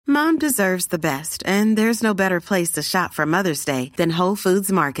Mom deserves the best, and there's no better place to shop for Mother's Day than Whole Foods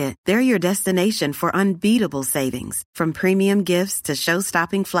Market. They're your destination for unbeatable savings, from premium gifts to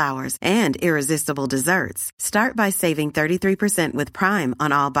show-stopping flowers and irresistible desserts. Start by saving 33% with Prime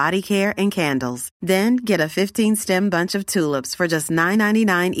on all body care and candles. Then get a 15-stem bunch of tulips for just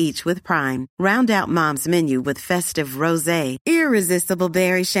 $9.99 each with Prime. Round out Mom's menu with festive rosé, irresistible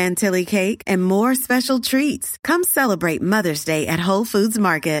berry chantilly cake, and more special treats. Come celebrate Mother's Day at Whole Foods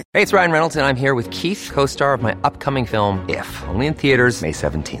Market. Hey, it's Ryan Reynolds, and I'm here with Keith, co-star of my upcoming film, If, only in theaters May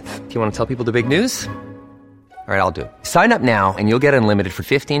 17th. Do you want to tell people the big news? All right, I'll do it. Sign up now and you'll get unlimited for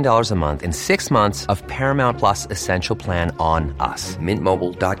 $15 a month and 6 months of Paramount Plus Essential Plan on us.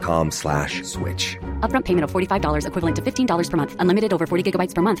 MintMobile.com/switch. Upfront payment of $45 equivalent to $15 per month. Unlimited over 40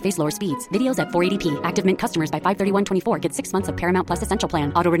 gigabytes per month. Face lower speeds. Videos at 480p. Active Mint customers by 531.24 get 6 months of Paramount Plus Essential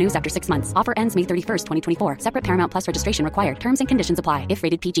Plan. Auto renews after 6 months. Offer ends May 31st, 2024. Separate Paramount Plus registration required. Terms and conditions apply if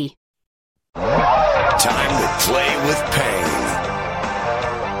rated PG. Time to play with pain.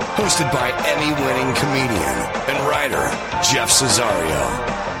 Hosted by Emmy-winning comedian and writer Jeff Cesario.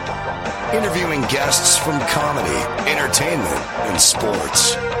 Interviewing guests from comedy, entertainment, and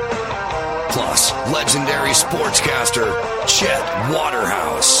sports. Plus, legendary sportscaster Chet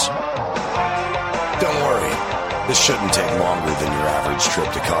Waterhouse. Don't worry, this shouldn't take longer than your average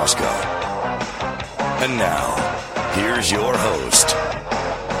trip to Costco. And now, here's your host,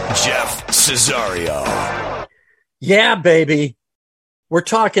 Jeff Cesario. Yeah, baby. We're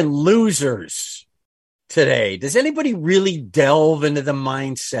talking losers today. Does anybody really delve into the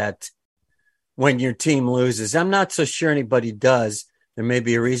mindset when your team loses? I'm not so sure anybody does. There may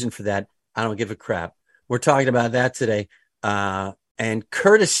be a reason for that. I don't give a crap. We're talking about that today. And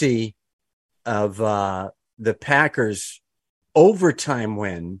courtesy of the Packers' overtime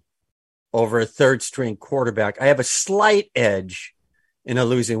win over a third-string quarterback, I have a slight edge in a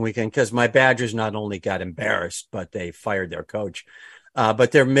losing weekend because my Badgers not only got embarrassed, but they fired their coach.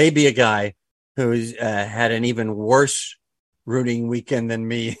 But there may be a guy who's had an even worse rooting weekend than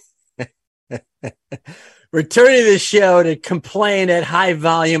me. Returning to the show to complain at high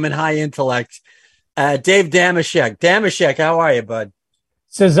volume and high intellect, Dave Damashek. Damashek, how are you, bud?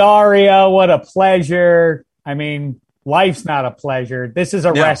 Cesario, what a pleasure. I mean, life's not a pleasure. This is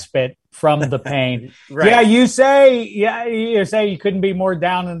a respite from the pain. Right. Yeah, you say you couldn't be more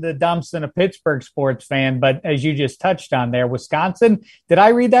down in the dumps than a Pittsburgh sports fan, but as you just touched on there, Wisconsin, did I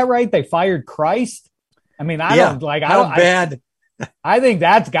read that right? They fired Christ? I mean, how bad? I think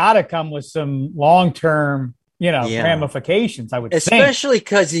that's got to come with some long-term, ramifications, I would think. Especially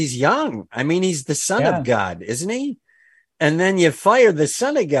because he's young. I mean, he's the son of God, isn't he? And then you fire the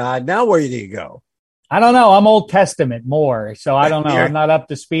son of God. Now where do you go? I don't know. I'm Old Testament more, so I don't know. I'm not up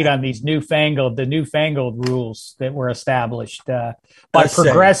to speed on these newfangled rules that were established by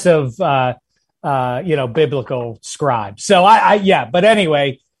progressive, biblical scribes. So but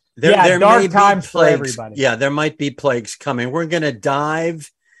anyway, there dark times for everybody. Yeah, there might be plagues coming. We're going to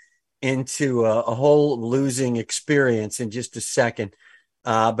dive into a whole losing experience in just a second.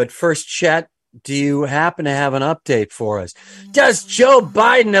 But first, Chet, do you happen to have an update for us? Does Joe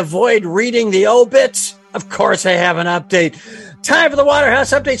Biden avoid reading the obits? Of course I have an update. Time for the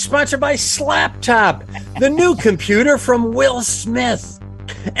Waterhouse Update, sponsored by Slaptop, the new computer from Will Smith.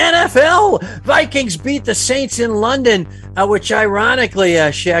 NFL, Vikings beat the Saints in London, which ironically,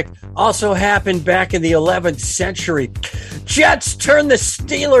 Shaq, also happened back in the 11th century. Jets turn the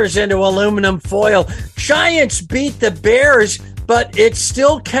Steelers into aluminum foil. Giants beat the Bears, but it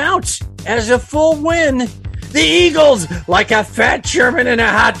still counts as a full win. The Eagles, like a fat German in a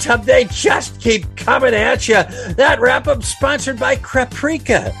hot tub, they just keep coming at you. That wrap-up sponsored by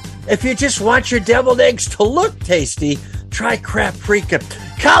Caprika. If you just want your deviled eggs to look tasty, try Caprika.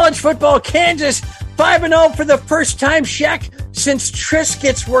 College football, Kansas, 5-0 for the first time, Shaq, since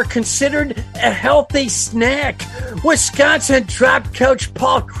Triscuits were considered a healthy snack. Wisconsin dropped Coach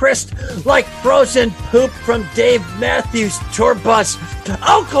Paul Chryst like frozen poop from Dave Matthews' tour bus.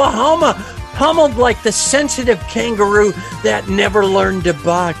 Oklahoma pummeled like the sensitive kangaroo that never learned to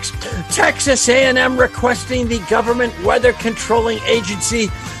box. Texas A&M requesting the government weather controlling agency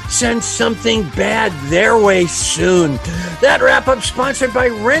send something bad their way soon. That wrap-up sponsored by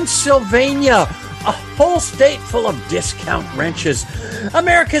Rentsylvania, a whole state full of discount wrenches.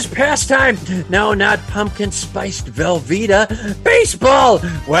 America's pastime. No, not pumpkin-spiced Velveeta. Baseball.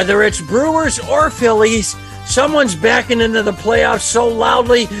 Whether it's Brewers or Phillies, someone's backing into the playoffs so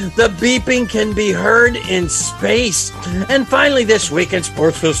loudly the beeping can be heard in space. And finally, this week in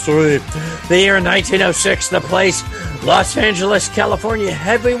sports history, the year 1906, the place, Los Angeles, California,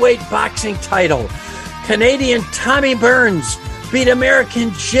 heavyweight boxing title. Canadian Tommy Burns beat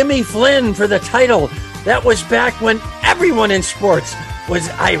American Jimmy Flynn for the title. That was back when everyone in sports was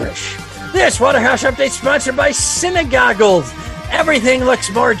Irish. This Waterhouse Update sponsored by Synagoggles. Everything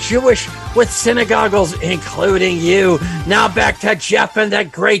looks more Jewish with Synagoggles, including you. Now back to Jeff and the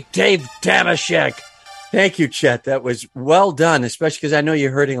great Dave Damashek. Thank you, Chet. That was well done, especially because I know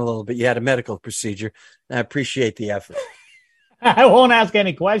you're hurting a little bit. You had a medical procedure. And I appreciate the effort. I won't ask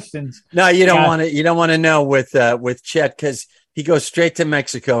any questions. No, you don't want to. You don't want to know with Chet, because he goes straight to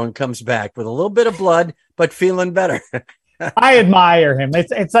Mexico and comes back with a little bit of blood, but feeling better. I admire him.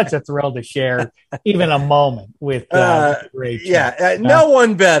 It's such a thrill to share even a moment with great Chet. No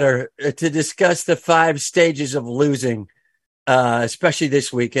one better to discuss the 5 stages of losing, especially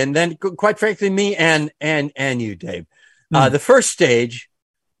this week, and then quite frankly, me and you, Dave. The first stage,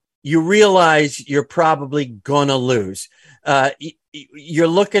 you realize you're probably gonna lose. You're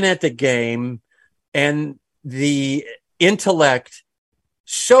looking at the game, and the intellect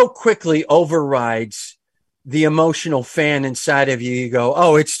so quickly overrides the emotional fan inside of you. You go,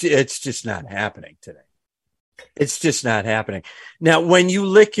 oh, it's just not happening today. It's just not happening. Now, when you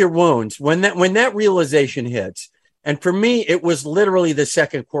lick your wounds, when that realization hits, and for me, it was literally the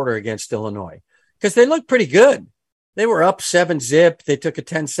second quarter against Illinois, because they looked pretty good. They were up 7-0. They took a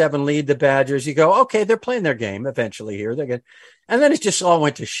 10-7 lead, the Badgers. You go, okay, they're playing their game eventually here. They're good. And then it just all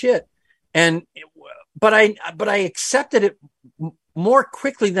went to shit. But I accepted it more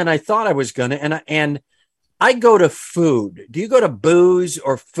quickly than I thought I was going to. And I go to food. Do you go to booze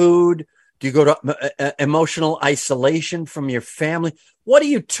or food? Do you go to emotional isolation from your family? What do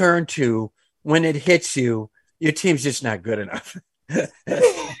you turn to when it hits you? Your team's just not good enough.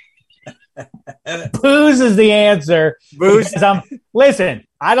 Booze is the answer. Booze. Listen,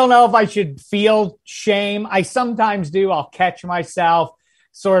 I don't know if I should feel shame. I sometimes do. I'll catch myself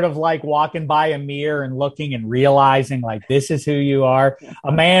sort of like walking by a mirror and looking and realizing like this is who you are.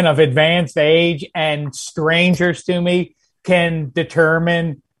 A man of advanced age, and strangers to me can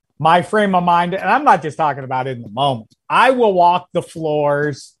determine my frame of mind. And I'm not just talking about it in the moment. I will walk the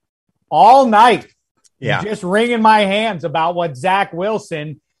floors all night, just wringing my hands about what Zach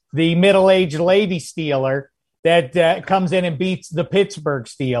Wilson, the middle-aged lady Steeler that comes in and beats the Pittsburgh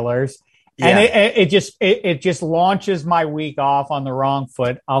Steelers. And it just launches my week off on the wrong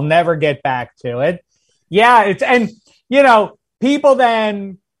foot. I'll never get back to it. Yeah, people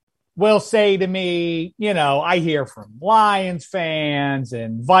then will say to me, I hear from Lions fans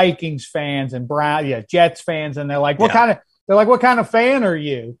and Vikings fans and Jets fans, and they're like, what kind of fan are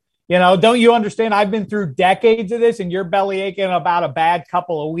you? Don't you understand? I've been through decades of this, and you're belly aching about a bad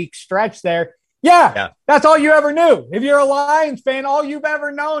couple of weeks stretch there. Yeah, that's all you ever knew. If you're a Lions fan, all you've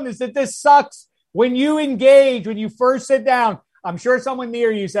ever known is that this sucks. When you engage, when you first sit down, I'm sure someone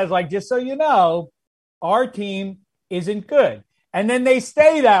near you says, like, just so you know, our team isn't good. And then they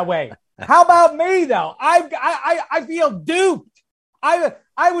stay that way. How about me, though? I feel duped. I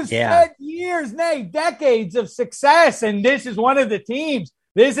was fed years, nay, decades of success, and this is one of the teams.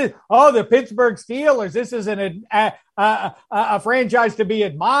 This is, the Pittsburgh Steelers. This is a franchise to be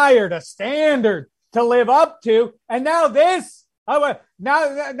admired, a standard to live up to. And now this, now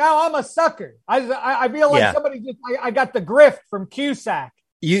I'm a sucker. I feel like somebody I got the grift from Cusack.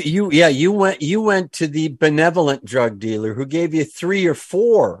 You went to the benevolent drug dealer who gave you 3 or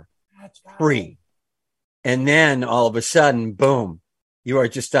 4 free. And then all of a sudden, boom, you are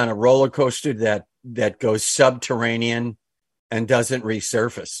just on a roller coaster that goes subterranean and doesn't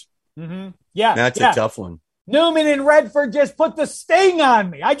resurface. Mm-hmm. Yeah. That's a tough one. Newman and Redford just put the sting on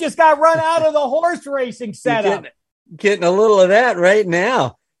me. I just got run out of the horse racing setup. Getting a little of that right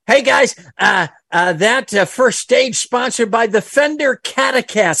now. Hey, guys, that first stage sponsored by the Fender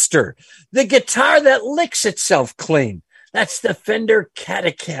Catacaster, the guitar that licks itself clean. That's the Fender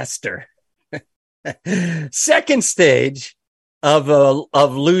Catacaster. Second stage of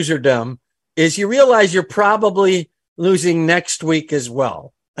loserdom is you realize you're probably losing next week as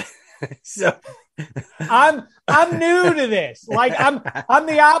well. So I'm new to this. Like I'm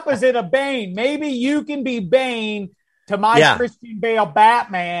the opposite of Bane. Maybe you can be Bane to my Christian Bale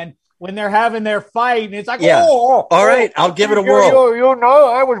Batman when they're having their fight. And it's like, all right, I'll give it a whirl.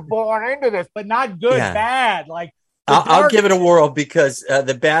 I was born into this, but not good, bad. Like I'll give it a whirl because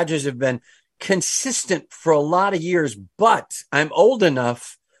the Badgers have been consistent for a lot of years, but I'm old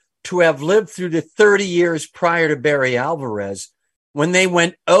enough to have lived through the 30 years prior to Barry Alvarez when they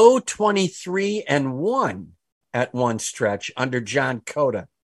went 0-23-1 at one stretch under John Cota.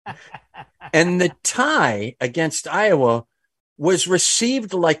 And the tie against Iowa was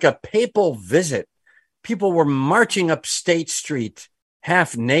received like a papal visit. People were marching up State Street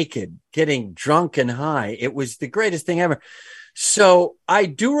half naked, getting drunk and high. It was the greatest thing ever. So I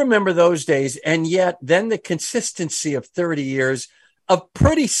do remember those days. And yet then the consistency of 30 years of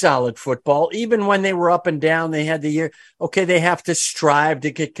pretty solid football, even when they were up and down, they had the year. Okay, they have to strive to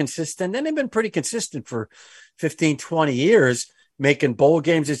get consistent. And they've been pretty consistent for 15, 20 years, making bowl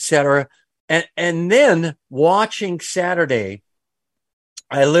games, etc. And then watching Saturday,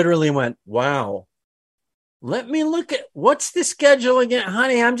 I literally went, wow, let me look at what's the schedule again.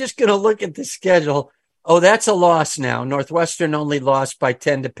 Honey, I'm just going to look at the schedule. Oh, that's a loss now. Northwestern only lost by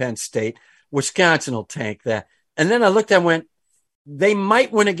 10 to Penn State. Wisconsin will tank that. And then I looked and went, they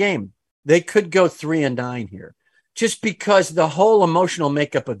might win a game. They could go 3-9 here just because the whole emotional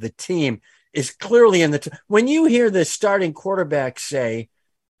makeup of the team is clearly in the when you hear the starting quarterback say,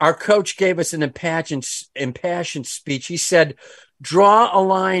 our coach gave us an impassioned speech. He said, draw a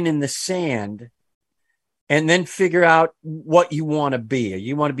line in the sand and then figure out what you want to be.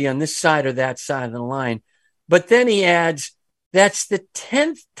 You want to be on this side or that side of the line. But then he adds, that's the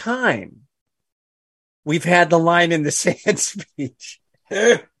 10th time we've had the line in the sand speech.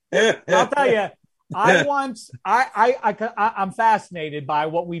 I'll tell you, I'm fascinated by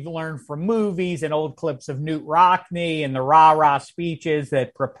what we've learned from movies and old clips of Knute Rockne and the rah-rah speeches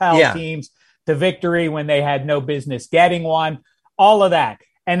that propel teams to victory when they had no business getting one, all of that,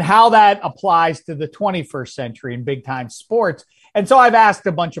 and how that applies to the 21st century in big-time sports. And so I've asked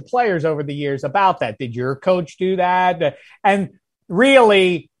a bunch of players over the years about that. Did your coach do that? And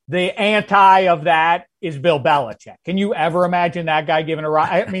really, the anti of that is Bill Belichick. Can you ever imagine that guy giving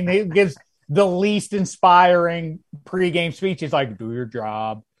I mean, he gives the least inspiring pregame speech. He's like, do your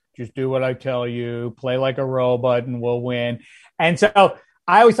job. Just do what I tell you. Play like a robot and we'll win. And so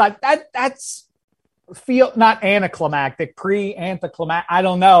I always thought that's feel not anticlimactic, pre-anticlimactic. I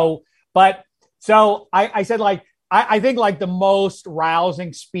don't know. But so I said, like, I think like the most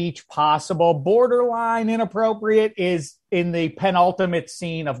rousing speech possible, borderline inappropriate, is in the penultimate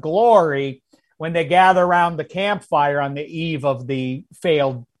scene of Glory when they gather around the campfire on the eve of the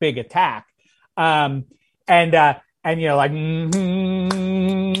failed big attack. And you know, like,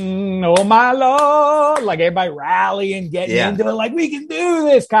 oh my Lord, like everybody rallying, getting into it, like we can do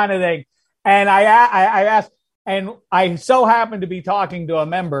this kind of thing. And I asked, and I so happened to be talking to a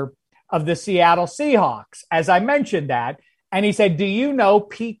member of the Seattle Seahawks, as I mentioned that. And he said, do you know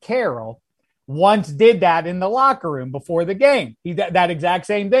Pete Carroll once did that in the locker room before the game? He that exact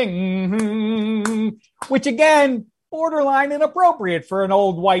same thing, which again, borderline inappropriate for an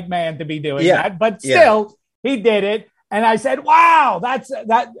old white man to be doing that, but still he did it. And I said, wow, that's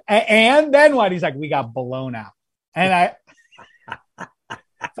that. And then what? He's like, we got blown out. And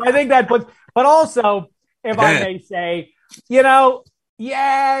so I think that puts, but also, if I may say, you know,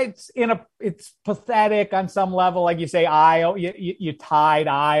 it's pathetic on some level. Like you say, Iowa, you tied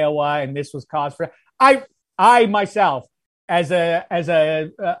Iowa, and this was cause for. I myself, as a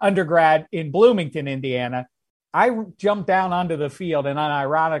undergrad in Bloomington, Indiana, I jumped down onto the field and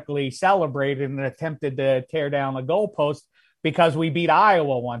unironically celebrated and attempted to tear down the goalpost because we beat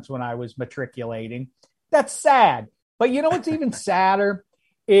Iowa once when I was matriculating. That's sad. But you know what's even sadder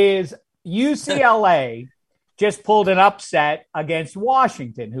is UCLA just pulled an upset against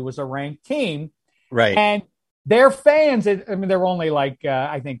Washington, who was a ranked team. Right. And their fans, I mean, there were only like,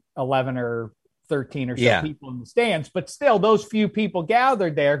 I think 11 or 13 or so people in the stands, but still those few people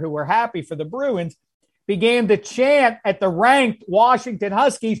gathered there who were happy for the Bruins began to chant at the ranked Washington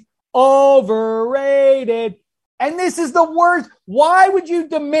Huskies, overrated. And this is the worst. Why would you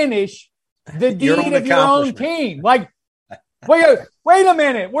diminish the deed of your own team? Like, wait a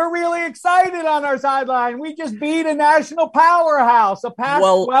minute. We're really excited on our sideline. We just beat a national powerhouse, a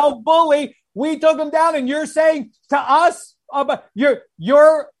Pac-12 bully. We took them down, and you're saying to us,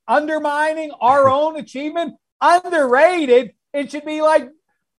 you're undermining our own achievement? Underrated. It should be like,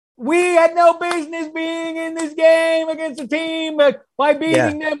 we had no business being in this game against a team, but by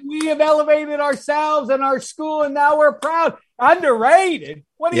beating them, we have elevated ourselves and our school, and now we're proud. Underrated.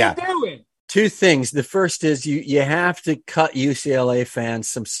 What are you doing? Two things. The first is you have to cut UCLA fans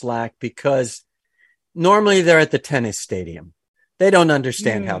some slack because normally they're at the tennis stadium. They don't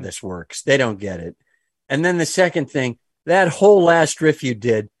understand how this works. They don't get it. And then the second thing, that whole last riff you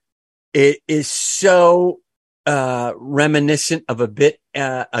did, it is so reminiscent of a bit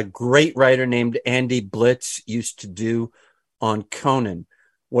a great writer named Andy Blitz used to do on Conan,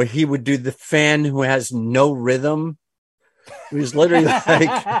 where he would do the fan who has no rhythm. He was literally like,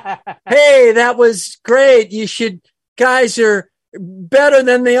 hey, that was great. Guys are better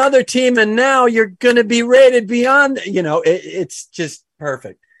than the other team. And now you're going to be rated beyond, it's just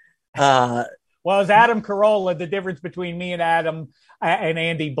perfect. Well, as Adam Carolla, the difference between me and Adam and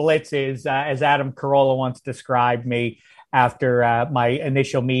Andy Blitz is, as Adam Carolla once described me, after my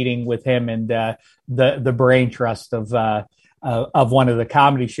initial meeting with him and the brain trust of one of the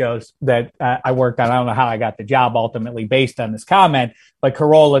comedy shows that I worked on. I don't know how I got the job ultimately based on this comment, but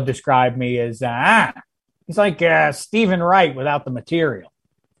Carolla described me as he's like Stephen Wright without the material.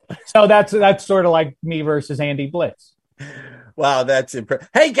 So that's sort of like me versus Andy Blitz. Wow, that's impressive.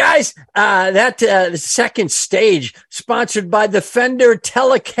 Hey, guys, the second stage sponsored by the Fender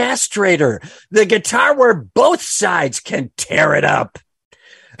Telecastrator, the guitar where both sides can tear it up.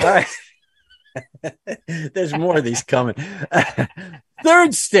 All right. There's more of these coming.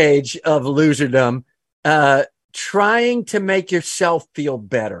 Third stage of loserdom, trying to make yourself feel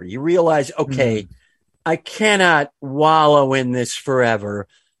better. You realize, okay, I cannot wallow in this forever.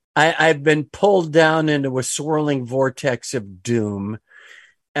 I've been pulled down into a swirling vortex of doom.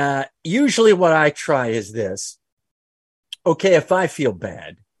 Usually what I try is this. Okay, if I feel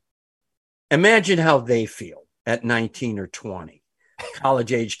bad, imagine how they feel at 19 or 20.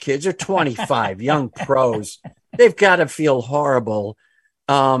 College-age kids or 25, young pros. They've got to feel horrible.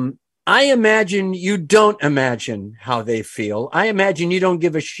 I imagine you don't imagine how they feel. I imagine you don't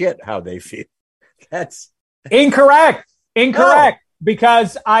give a shit how they feel. That's incorrect. Incorrect. Oh.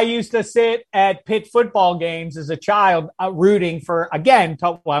 Because I used to sit at Pitt football games as a child rooting for, again,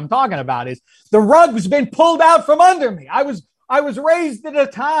 what I'm talking about is the rug's been pulled out from under me. I was raised at a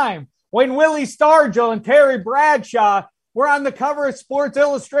time when Willie Stargell and Terry Bradshaw were on the cover of Sports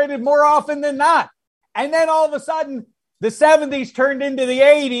Illustrated more often than not. And then all of a sudden, the 70s turned into the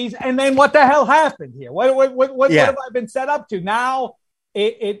 80s. And then what the hell happened here? What have I been set up to? Now,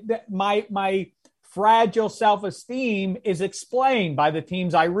 my fragile self-esteem is explained by the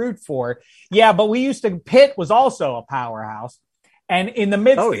teams I root for. Yeah, but Pitt was also a powerhouse. And in the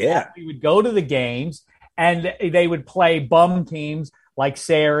midst of that, we would go to the games and they would play bum teams like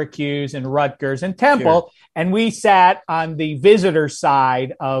Syracuse and Rutgers and Temple. Sure. And we sat on the visitor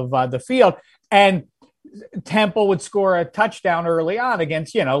side of the field, and Temple would score a touchdown early on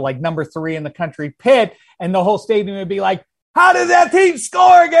against, like number 3 in the country, Pitt. And the whole stadium would be like, how did that team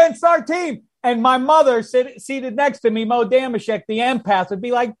score against our team? And my mother seated next to me, Mo Damashek, the empath, would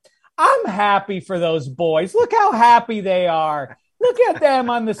be like, I'm happy for those boys. Look how happy they are. Look at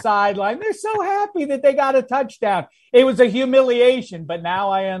them on the sideline. They're so happy that they got a touchdown. It was a humiliation, but now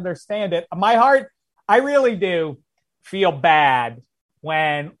I understand it. My heart, I really do feel bad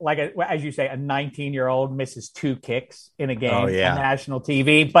when, as you say, a 19-year-old misses 2 kicks in a game on national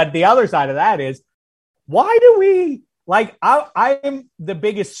TV. But the other side of that is, why do we... I am the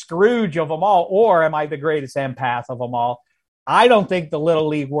biggest Scrooge of them all, or am I the greatest empath of them all? I don't think the Little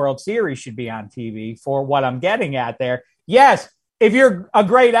League World Series should be on TV for what I'm getting at there. Yes, if you're a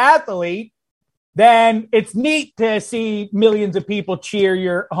great athlete, then it's neat to see millions of people cheer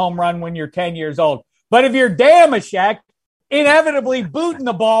your home run when you're 10 years old. But if you're Damashek, inevitably booting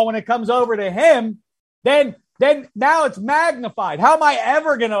the ball when it comes over to him, then now it's magnified. How am I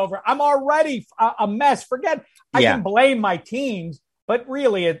ever going to I'm already a mess. Forget, I can blame my teams, but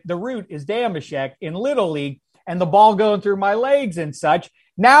really the root is Damashek in Little League and the ball going through my legs and such.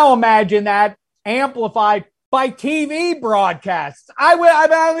 Now imagine that amplified by TV broadcasts. I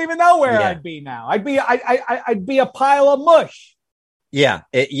don't even know where I'd be now. I'd be a pile of mush. Yeah.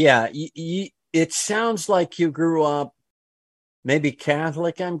 It sounds like you grew up maybe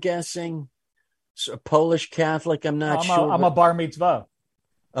Catholic, I'm guessing. A Polish Catholic, I'm not sure. I'm a bar mitzvah.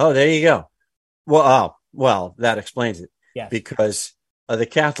 Oh, there you go. Well, that explains it. Yes. Because the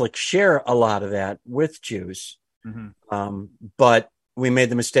Catholics share a lot of that with Jews. Mm-hmm. But we made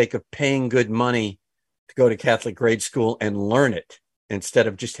the mistake of paying good money to go to Catholic grade school and learn it instead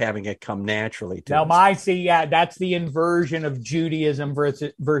of just having it come naturally to us. That's the inversion of Judaism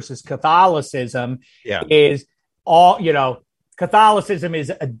versus Catholicism. Yeah. Is all, Catholicism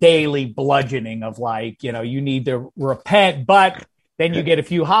is a daily bludgeoning of you need to repent, but then you get a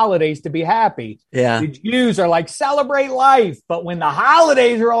few holidays to be happy. Yeah. The Jews are like, celebrate life. But when the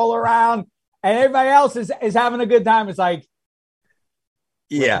holidays roll around and everybody else is having a good time, it's like,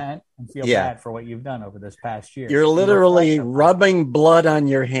 repent and feel bad for what you've done over this past year. You're literally rubbing blood on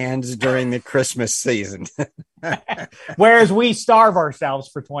your hands during the Christmas season. Whereas we starve ourselves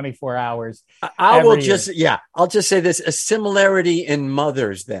for 24 hours. I'll just say this, a similarity in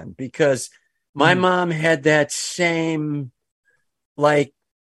mothers then, because my mom had that same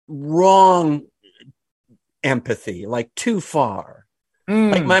wrong empathy, too far.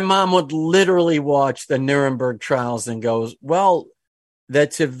 My mom would literally watch the Nuremberg trials and goes, well,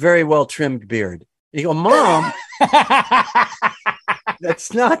 that's a very well trimmed beard. You go, Mom,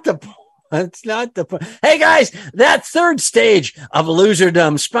 that's not the It's not the point. Hey guys, that third stage of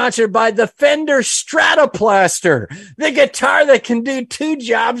loserdom sponsored by the Fender Stratoplaster, the guitar that can do two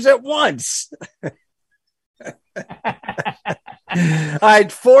jobs at once. All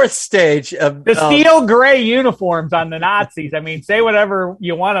right, fourth stage of the steel gray uniforms on the Nazis. I mean, say whatever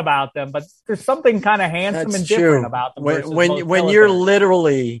you want about them, but there's something kind of handsome and different about them. When you're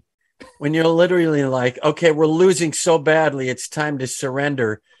literally like, okay, we're losing so badly, it's time to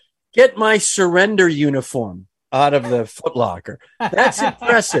surrender. Get my surrender uniform out of the Foot Locker. That's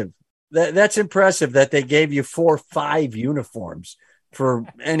impressive. That's impressive that they gave you 4 or 5 uniforms for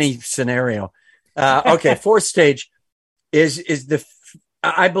any scenario. Okay, fourth stage is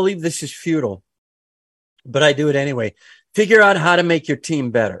I believe this is futile, but I do it anyway. Figure out how to make your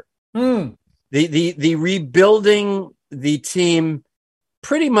team better. The rebuilding the team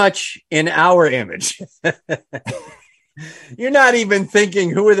pretty much in our image. You're not even thinking,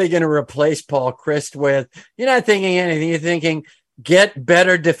 who are they going to replace Paul Christ with? You're not thinking anything. You're thinking, get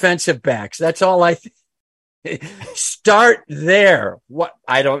better defensive backs. That's all I think. Start there. What,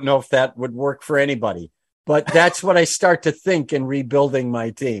 I don't know if that would work for anybody, but that's what I start to think in rebuilding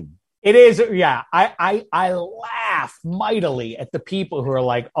my team. It is. Yeah. I laugh mightily at the people who are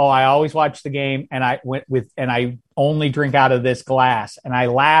like, oh, I always watch the game and I only drink out of this glass. And I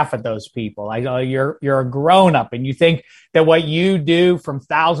laugh at those people. I go, you're a grown up and you think that what you do from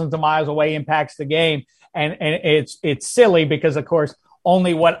thousands of miles away impacts the game. And it's silly because, of course,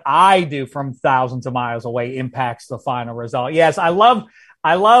 only what I do from thousands of miles away impacts the final result. Yes, I love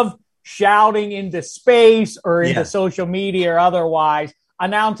shouting into space or into social media or otherwise,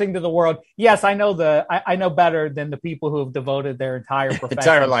 announcing to the world, yes, I know better than the people who have devoted their entire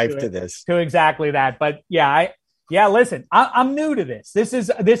life to this, to exactly that. But listen, I'm new to this. This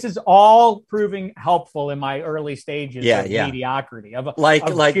is all proving helpful in my early stages of mediocrity. Put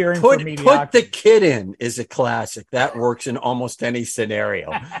the kid in is a classic that works in almost any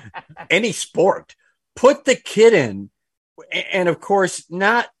scenario, any sport. Put the kid in, and of course,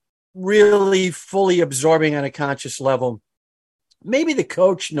 not really fully absorbing on a conscious level. Maybe the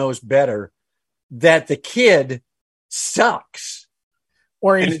coach knows better that the kid sucks,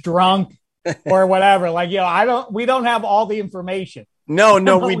 or he's drunk. Or whatever, we don't have all the information. No,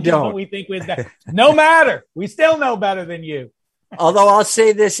 we don't. We think no matter. We still know better than you. Although I'll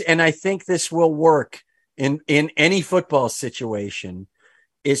say this, and I think this will work in any football situation,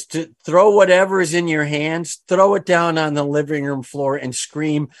 is to throw whatever is in your hands, throw it down on the living room floor and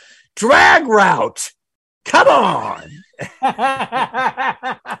scream, "Drag route! Come on!"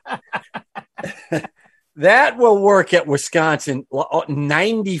 That will work at Wisconsin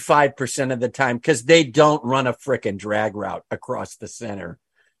 95% of the time because they don't run a frickin' drag route across the center,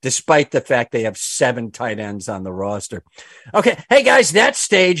 despite the fact they have 7 tight ends on the roster. Okay, hey guys, that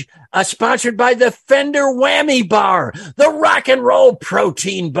stage sponsored by the Fender Whammy Bar, the rock and roll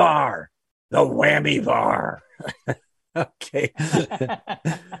protein bar, the Whammy Bar. Okay.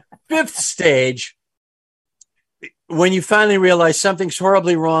 Fifth stage, when you finally realize something's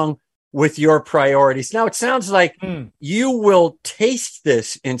horribly wrong with your priorities. Now, it sounds like you will taste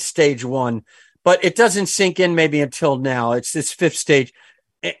this in stage 1, but it doesn't sink in maybe until now. It's this fifth stage.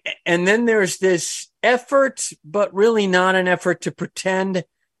 And then there's this effort, but really not an effort to pretend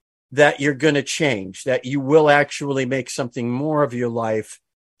that you're going to change, that you will actually make something more of your life,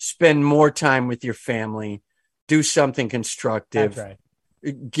 spend more time with your family, do something constructive, That's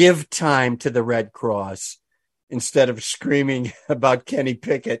right. Give time to the Red Cross. Instead of screaming about Kenny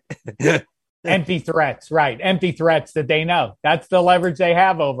Pickett. Empty threats, right. Empty threats that they know. That's the leverage they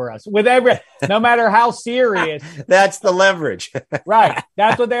have over us. No matter how serious. That's the leverage. Right.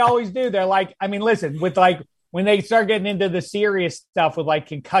 That's what they always do. They're like, I mean, listen, with when they start getting into the serious stuff with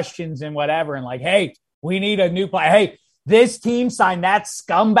concussions and whatever, and hey, we need a new player. Hey, this team signed that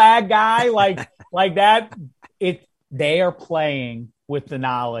scumbag guy like that. They are playing with the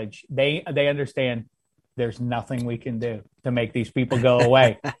knowledge. They understand. There's nothing we can do to make these people go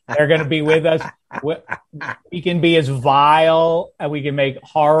away. They're going to be with us. We can be as vile and we can make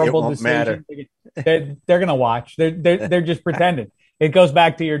horrible decisions. They're going to watch. They're just pretending. It goes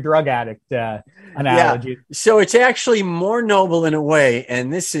back to your drug addict analogy. Yeah. So it's actually more noble in a way,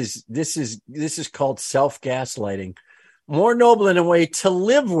 and this is called self-gaslighting. More noble in a way to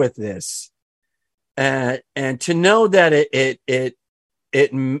live with this, and to know that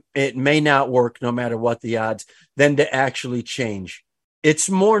it may not work no matter what the odds, than to actually change. It's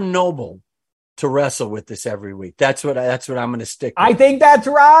more noble to wrestle with this every week. That's what I'm going to stick with. I think that's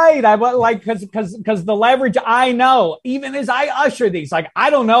right. Because the leverage, I know, even as I usher these, I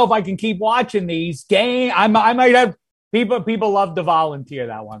don't know if I can keep watching these games. I might have People love to volunteer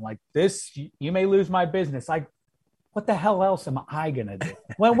that one. Like, this, you may lose my business. Like, what the hell else am I going to do?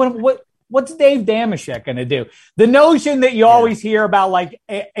 What's Dave Dameshek going to do? The notion that you always hear about, like,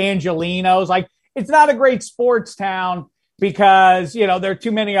 Angelenos, like, it's not a great sports town because, there are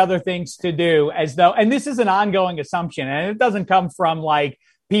too many other things to do, as though, and this is an ongoing assumption, and it doesn't come from, like,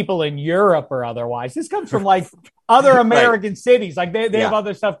 people in Europe or otherwise. This comes from, like, other American cities. Like, they have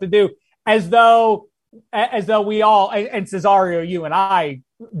other stuff to do, as though we all, and Cesario, you and I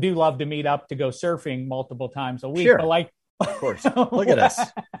do love to meet up to go surfing multiple times a week. Sure. But, like, of course, look at us.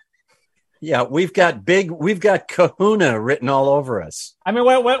 Yeah, we've got kahuna written all over us. I mean,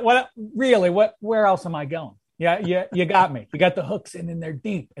 where else am I going? Yeah, you got me. You got the hooks in and they're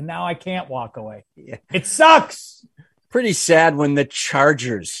deep, and now I can't walk away. Yeah. It sucks. Pretty sad when the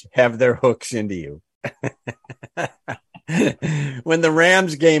Chargers have their hooks into you. When the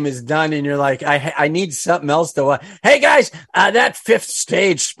Rams game is done and you're like, I need something else to watch. Hey guys, that Fifth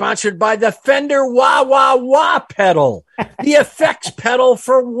Stage sponsored by the Fender Wah Wah Wah pedal, the effects pedal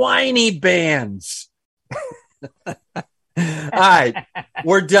for whiny bands. All right,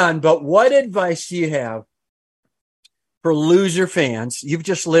 we're done. But what advice do you have for loser fans? You've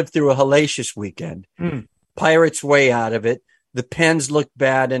just lived through a hellacious weekend. Pirates way out of it. The Pens looked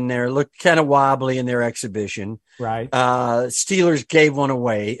bad in there, looked kind of wobbly in their exhibition. Right. Steelers gave one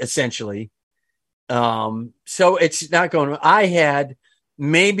away, essentially. So it's not going. I had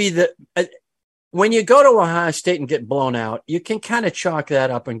maybe when you go to Ohio State and get blown out, you can kind of chalk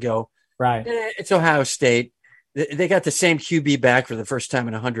that up and go, right. It's Ohio State. They got the same QB back for the first time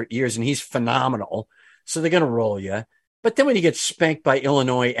in 100 years, and he's phenomenal. So they're going to roll you. But then when you get spanked by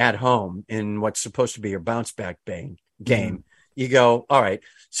Illinois at home in what's supposed to be your bounce back game, you go, all right.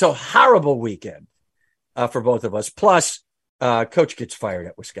 So horrible weekend for both of us. Plus, coach gets fired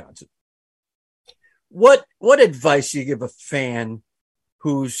at Wisconsin. What advice do you give a fan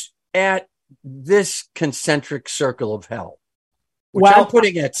who's at this concentric circle of hell? Which I'm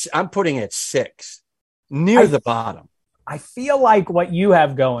putting at 6, near the bottom. I feel like what you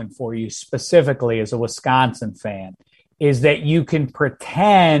have going for you specifically as a Wisconsin fan is that you can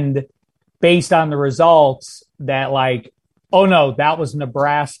pretend based on the results that, like, oh no, that was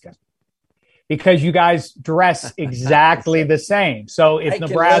Nebraska, because you guys dress exactly the same. So if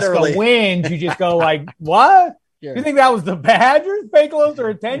Nebraska wins, you just go like, what? Sure. You think that was the Badgers? Pay closer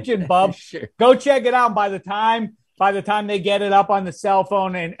attention, bub. Sure. Go check it out. By the time they get it up on the cell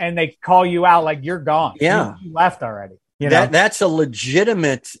phone and they call you out, like, you're gone. Yeah. You left already. That's a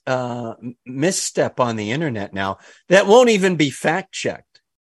legitimate misstep on the internet now. That won't even be fact checked.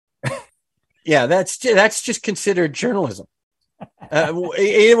 Yeah, that's just considered journalism.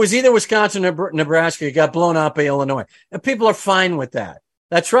 It was either Wisconsin or Nebraska. It got blown out by Illinois, and people are fine with that.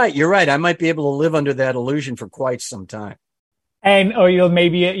 That's right. You're right. I might be able to live under that illusion for quite some time. And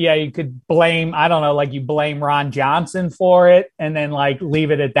you could blame, I don't know, like you blame Ron Johnson for it, and then like leave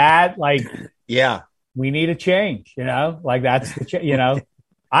it at that. Like, yeah. We need a change, like that's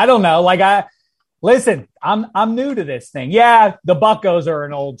I don't know. Listen, I'm new to this thing. Yeah, the Buccos are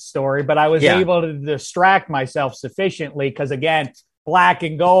an old story, but I was able to distract myself sufficiently because, again, black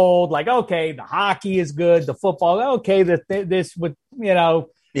and gold, like, okay, the hockey is good, the football, okay, this would, all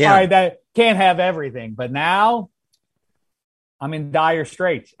right, that can't have everything. But now I'm in dire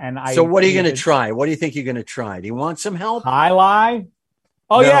straits. So what are you going to try? What do you think you're going to try? Do you want some help? Highlight?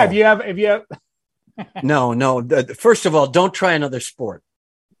 Oh, no. Yeah, if you have No. First of all, don't try another sport.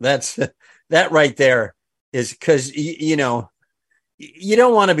 That right there is because, you don't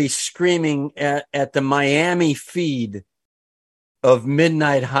want to be screaming at the Miami feed of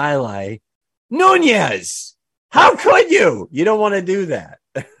Midnight Highlight. Nunez, how could you? You don't want to do that.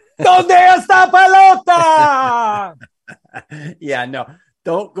 ¿Dónde está pelota? Yeah, no,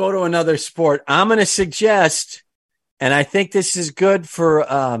 don't go to another sport. I'm going to suggest, and I think this is good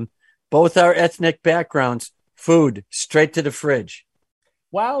for both our ethnic backgrounds, food straight to the fridge.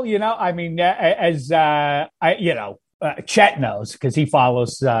 Well, Chet knows because he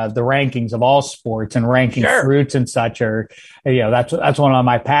follows the rankings of all sports and ranking fruits and such. That's one of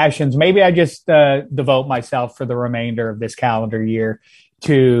my passions. Maybe I just devote myself for the remainder of this calendar year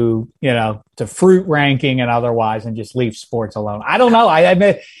to fruit ranking and otherwise, and just leave sports alone. I don't know. I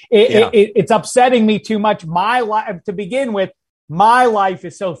admit it's upsetting me too much. My life, to begin with, my life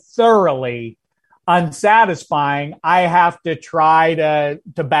is so thoroughly unsatisfying. I have to try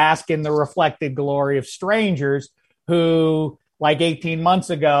to bask in the reflected glory of strangers who, like 18 months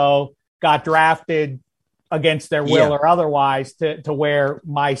ago, got drafted against their will or otherwise to wear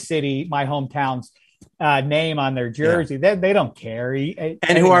my city, my hometown's name on their jersey. They don't care.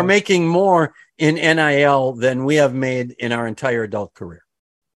 And who are making more in NIL than we have made in our entire adult career.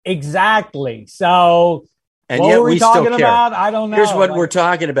 Exactly. So and what yet were we still talking care. about? I don't know. Here's what we're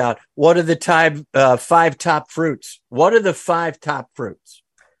talking about. What are the 5 top fruits? What are the 5 top fruits?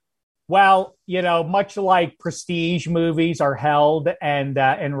 Well, much like prestige movies are held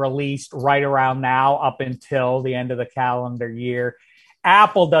and released right around now up until the end of the calendar year,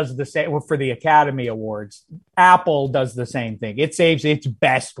 Apple does the same for the Academy Awards. Apple does the same thing. It saves its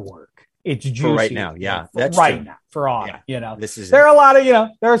best work. It's juicy for right now. Yeah, that's right true. now for all. Yeah. There are a lot of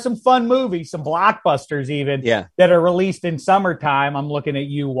there are some fun movies, some blockbusters even that are released in summertime. I'm looking at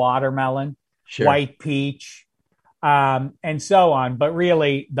you, Watermelon, White Peach, and so on. But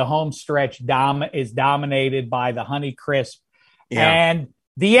really, the home stretch is dominated by the Honeycrisp, and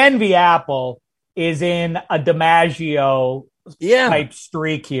the Envy Apple is in a DiMaggio type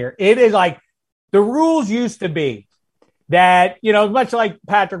streak here. It is like the rules used to be that, much like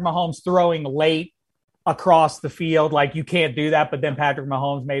Patrick Mahomes throwing late across the field, like you can't do that, but then Patrick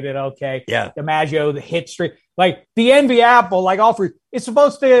Mahomes made it okay. Yeah. DiMaggio, the hit streak. Like the Envy Apple, like all fruit, it's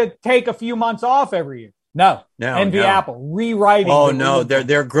supposed to take a few months off every year. No. Envy Apple, rewriting. Oh, no,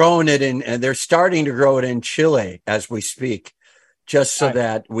 they're growing it and they're starting to grow it in Chile as we speak, just so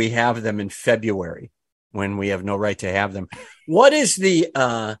that we have them in February when we have no right to have them. What is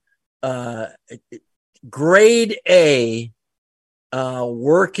the grade A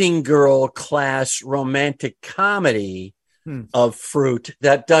working girl class romantic comedy of fruit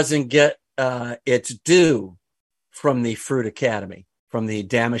that doesn't get its due from the Fruit Academy, from the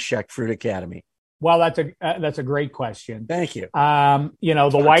Damashek Fruit Academy? Well, that's a great question. Thank you. The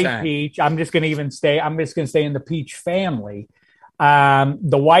white peach. I'm just going to stay in the peach family. The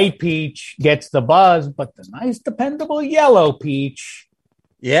white peach gets the buzz, but the nice, dependable yellow peach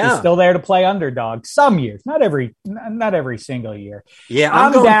is still there to play underdog. Some years, not every single year. Yeah,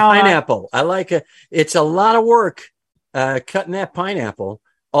 I'm going pineapple. I like it. It's a lot of work cutting that pineapple.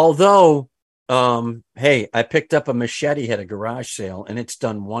 Although, hey, I picked up a machete at a garage sale, and it's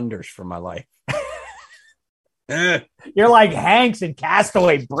done wonders for my life. You're like Hanks and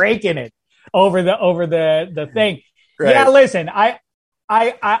Castaway breaking it over the thing. Right. Yeah, listen,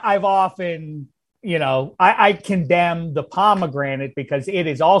 I've often, I condemn the pomegranate because it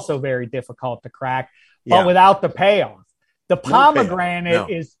is also very difficult to crack, but without the payoff. The pomegranate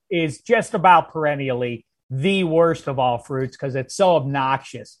is just about perennially the worst of all fruits because it's so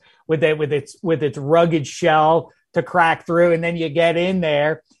obnoxious with its rugged shell to crack through, and then you get in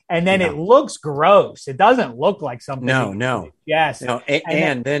there, and then it looks gross. It doesn't look like something. No. Yes. No.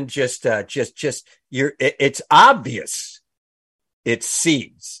 And then just it's obvious. It's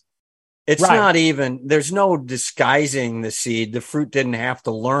seeds. It's not even. There's no disguising the seed. The fruit didn't have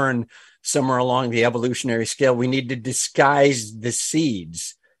to learn somewhere along the evolutionary scale. We need to disguise the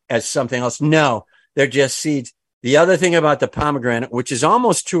seeds as something else. No, they're just seeds. The other thing about the pomegranate, which is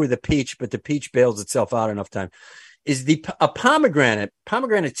almost true of the peach, but the peach bails itself out enough time, is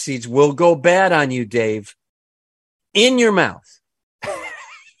pomegranate seeds will go bad on you, Dave, in your mouth.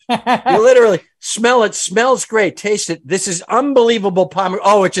 You literally smell it, smells great, taste it. This is unbelievable pomegranate.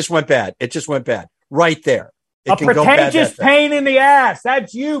 Oh, it just went bad. Right there. A pretentious pain in the ass.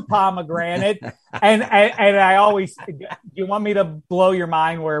 That's you, pomegranate. and I always, do you want me to blow your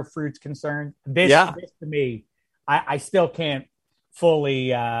mind where fruit's concerned? This to me, I still can't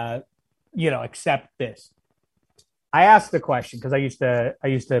fully, accept this. I asked the question because I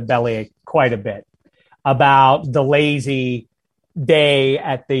used to bellyache quite a bit about the lazy day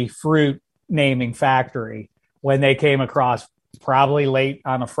at the fruit naming factory when they came across probably late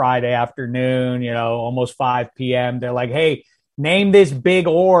on a Friday afternoon, almost 5 p.m. They're like, hey, name this big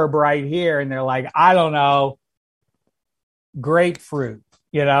orb right here. And they're like, I don't know, grapefruit,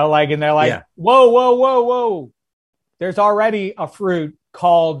 and they're like, whoa. There's already a fruit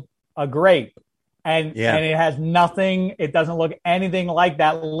called a grape. And it has nothing. It doesn't look anything like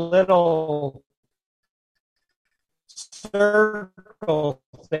that little circle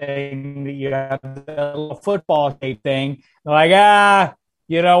thing that you have, the little football shape thing. They're like,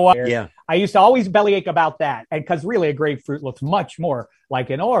 you know what? Yeah. I used to always bellyache about that, and because really a grapefruit looks much more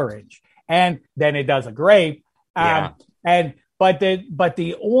like an orange, and then it does a grape. But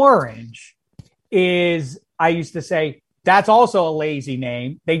the orange is, I used to say, that's also a lazy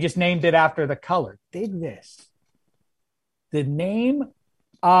name. They just named it after the color. Dig this. The name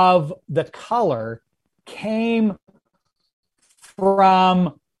of the color came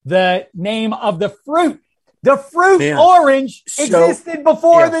from the name of the fruit. The fruit orange existed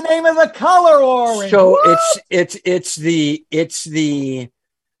before the name of the color orange. So it's the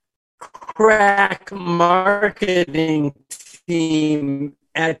crack marketing team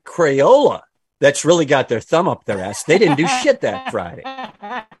at Crayola that's really got their thumb up their ass. They didn't do shit that Friday.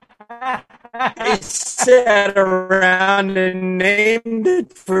 They sat around and named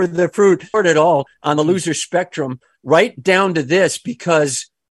it for the fruit. It all on the loser spectrum, right down to this, because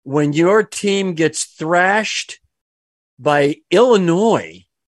when your team gets thrashed by Illinois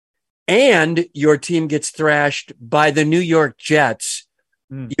and your team gets thrashed by the New York Jets,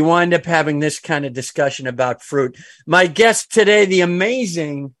 you wind up having this kind of discussion about fruit. My guest today, the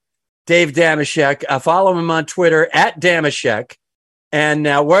amazing Dave Dameshek. Follow him on Twitter at Dameshek. And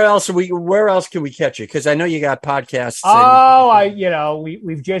where else can we catch you? Because I know you got podcasts.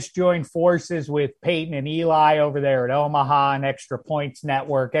 We've just joined forces with Peyton and Eli over there at Omaha and Extra Points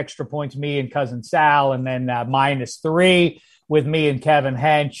Network. Extra Points, me and cousin Sal, and then -3 with me and Kevin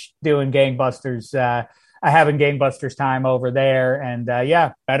Hench doing gangbusters. Having gangbusters time over there, and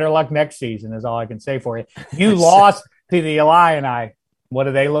better luck next season is all I can say for you. You lost to the Illini. What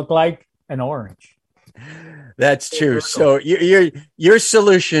do they look like? An orange. That's true. So your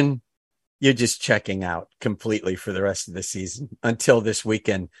solution, you're just checking out completely for the rest of the season until this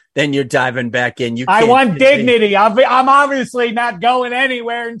weekend. Then you're diving back in. I want dignity. I'm obviously not going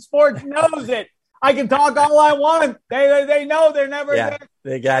anywhere, and sports knows it. I can talk all I want. They know they're never there.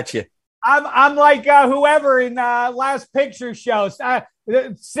 They got you. I'm like whoever in Last Picture Show.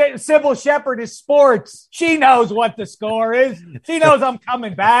 Sybil Shepherd is sports. She knows what the score is. She knows I'm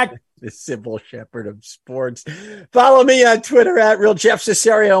coming back. The Sybil Shepherd of sports. Follow me on Twitter at Real Jeff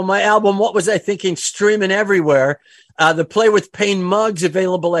Cesario. My album, What Was I Thinking? Streaming everywhere. The Play with Pain mugs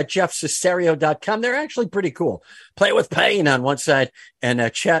available at jeffcesario.com. They're actually pretty cool. Play with Pain on one side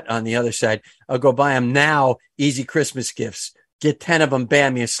and Chet on the other side. I'll go buy them now. Easy Christmas gifts. Get 10 of them.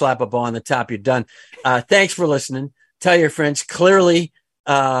 Bam, you slap a ball on the top. You're done. Thanks for listening. Tell your friends. Clearly,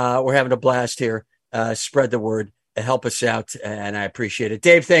 we're having a blast here. Spread the word. Help us out, and I appreciate it.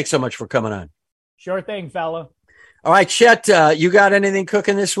 Dave, thanks so much for coming on. Sure thing, fella. All right, Chet, you got anything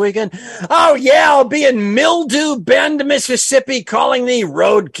cooking this weekend? Oh, yeah, I'll be in Mildew Bend, Mississippi, calling the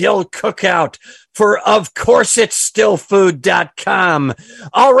Roadkill Cookout for OfCourseIt'sStillFood.com.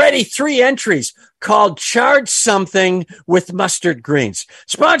 Already 3 entries called Charge Something with Mustard Greens.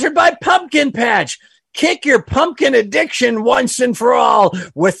 Sponsored by Pumpkin Patch. Kick your pumpkin addiction once and for all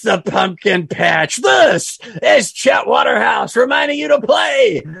with the Pumpkin Patch. This is Chet Waterhouse reminding you to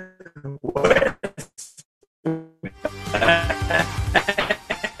play with